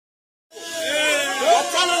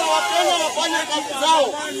wafanye kazi zao.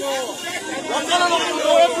 Wakala na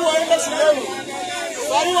watoto wetu waende shuleni.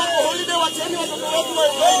 Sari wako holiday, wacheni watoto wetu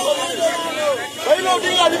waende holiday. Raila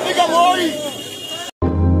Odinga alipiga Moi.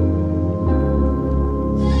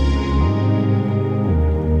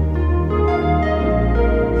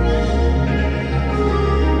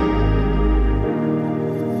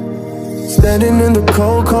 Standing in the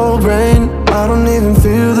cold, cold rain, I don't even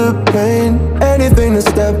feel the pain. Anything to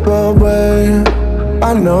step away,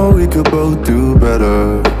 I know we could both do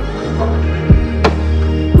better.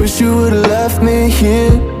 Wish you would've left me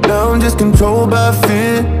here, now I'm just controlled by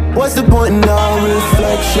fear. What's the point in our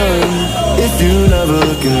reflection, if you never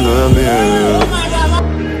look in the mirror?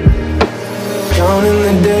 Counting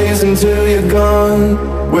the days until you're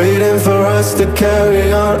gone, waiting for us to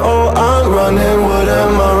carry on. Oh, I'm running, what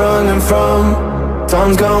am I running from?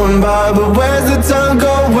 Time's going by, but where's the time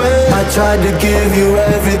going? I tried to give you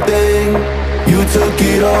everything, you took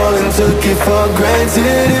it all and took it for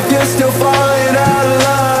granted. If you're still falling out of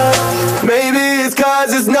love, maybe it's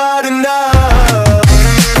 'cause it's not enough.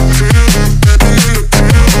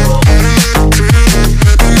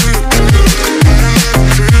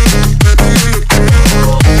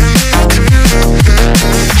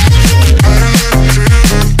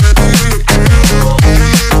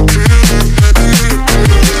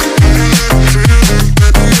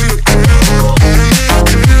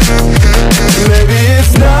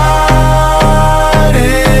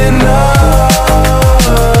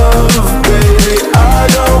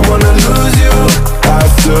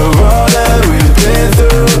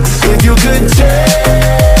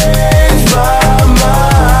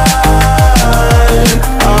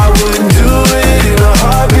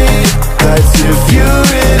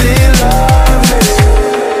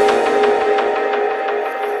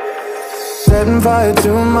 Setting fire to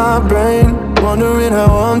my brain, wondering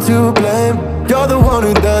how I'm to blame. You're the one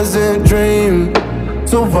who doesn't dream,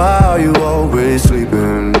 so why are you always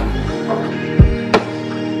sleeping?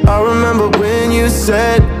 I remember when you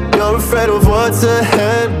said you're afraid of what's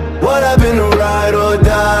ahead. What happened to ride or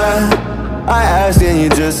die? I asked and you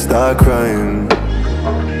just start crying.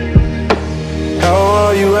 How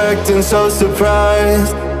are you acting so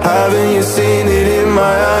surprised? Haven't you seen it in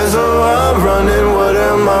my eyes? Oh, I'm running, what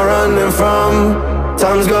am I running from?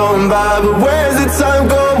 Time's going by, but where's the time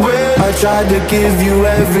going? I tried to give you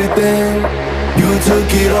everything, you took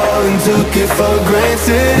it all and took it for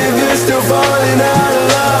granted. If you're still falling out of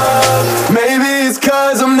love, maybe it's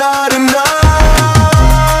 'cause I'm not enough.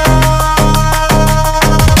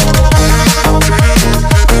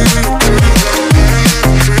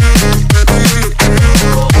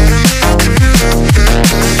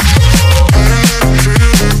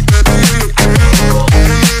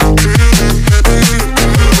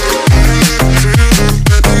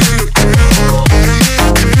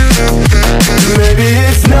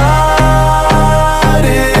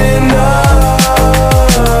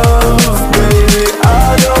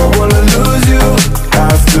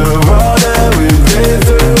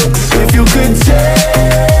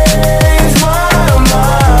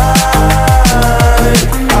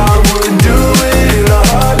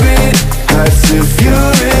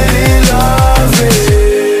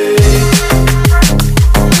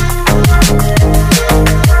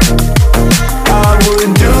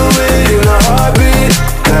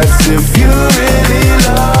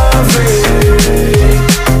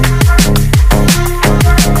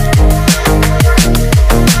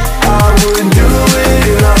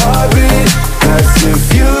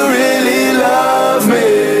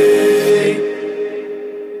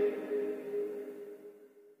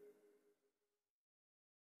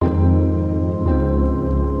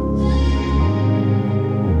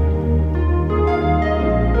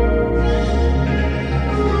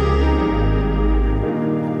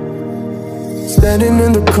 Standing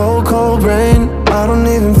in the cold, cold rain, I don't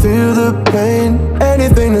even feel the pain.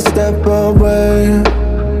 Anything to step away,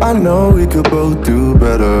 I know we could both do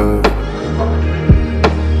better.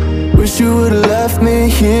 Wish you would've left me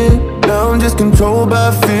here, now I'm just controlled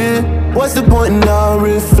by fear. What's the point in our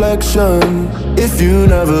reflection, if you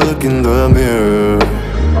never look in the mirror?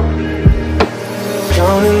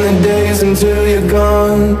 Counting the days until you're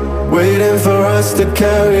gone, waiting for us to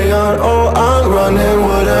carry on. Oh, I'm running,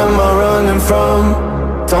 what am I running from?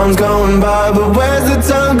 Time's going by, but where's the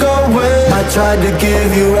time going? I tried to give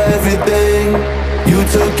you everything, you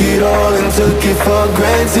took it all and took it for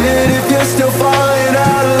granted. If you're still falling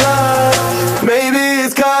out of love, maybe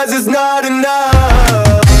it's 'cause it's not enough.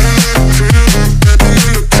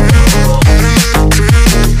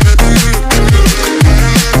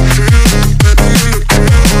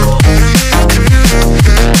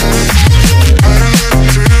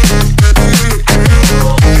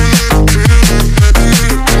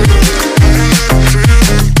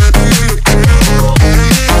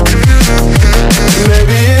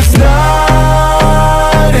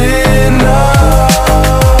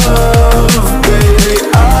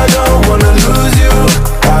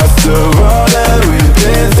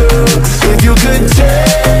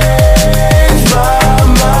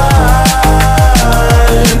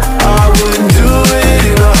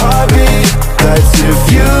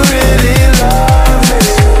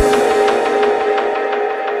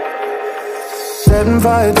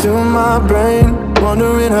 fire to my brain,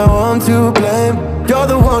 wondering how I'm to blame. You're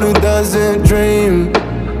the one who doesn't dream,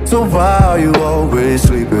 so why are you always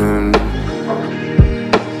sleeping?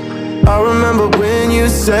 I remember when you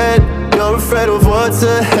said you're afraid of what's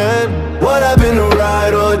ahead. What happened to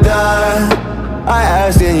ride or die? I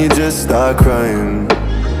asked and you just start crying.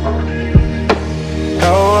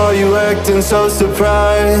 How are you acting so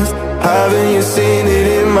surprised? Haven't you seen it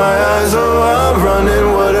in my eyes? Oh, I'm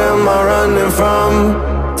running, what am I running from?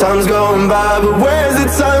 Time's going by, but where's the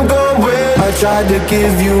time going? I tried to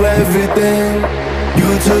give you everything, you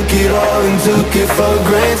took it all and took it for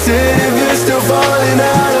granted. If you're still falling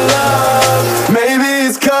out of love, maybe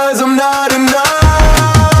it's 'cause I'm not enough.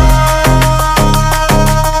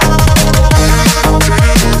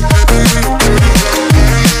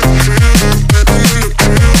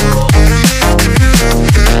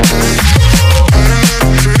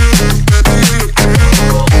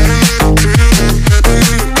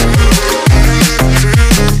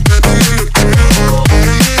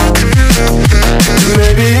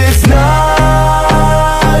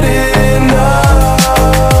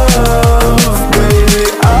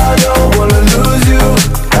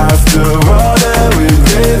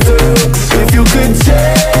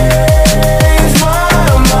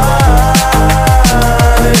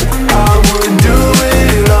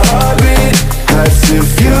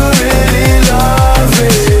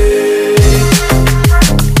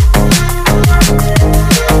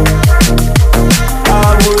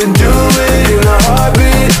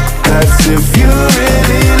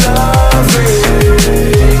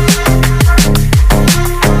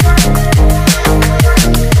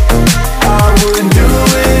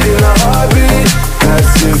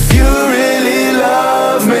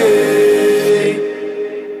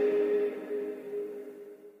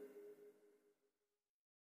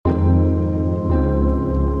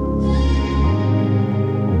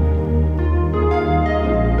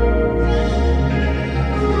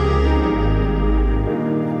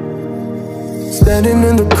 Standing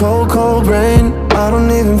in the cold, cold rain, I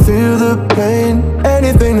don't even feel the pain.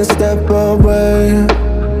 Anything to step away,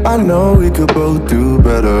 I know we could both do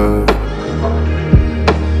better.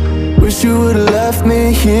 Wish you would've left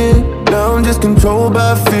me here, now I'm just controlled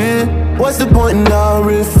by fear. What's the point in our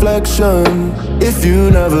reflection, if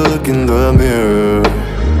you never look in the mirror?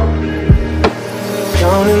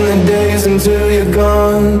 Counting the days until you're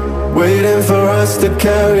gone, waiting for us to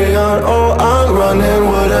carry on. Oh, I'm running,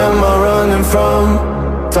 what am I running from?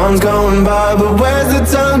 Time's going by, but where's the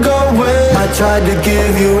time going? I tried to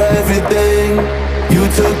give you everything, you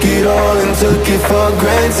took it all and took it for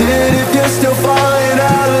granted. If you're still falling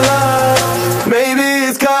out of love, maybe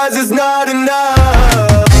it's 'cause it's not enough.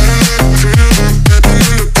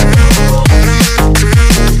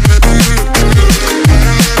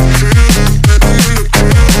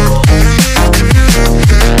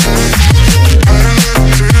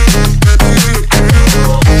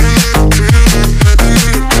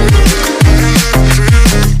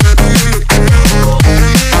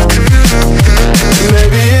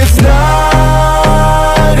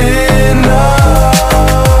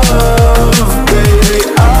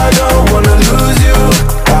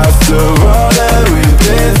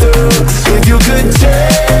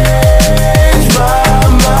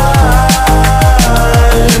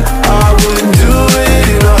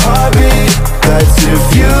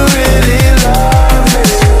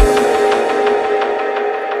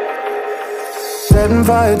 Setting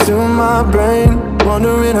fire to my brain,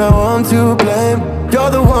 wondering how I'm to blame.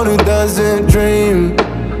 You're the one who doesn't dream,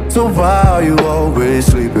 so why are you always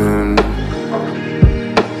sleeping?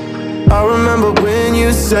 I remember when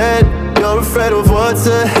you said you're afraid of what's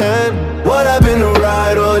ahead. What happened to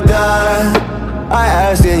ride or die? I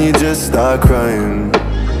asked and you just start crying.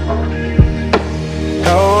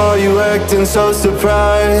 How are you acting so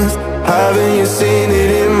surprised? Haven't you seen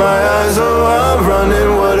it in my eyes? Oh, I'm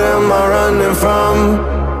running, what am I running from?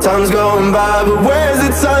 Time's going by, but where's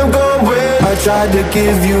the time going? I tried to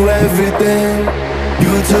give you everything,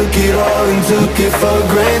 you took it all and took it for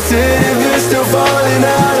granted. If you're still falling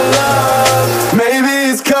out of love,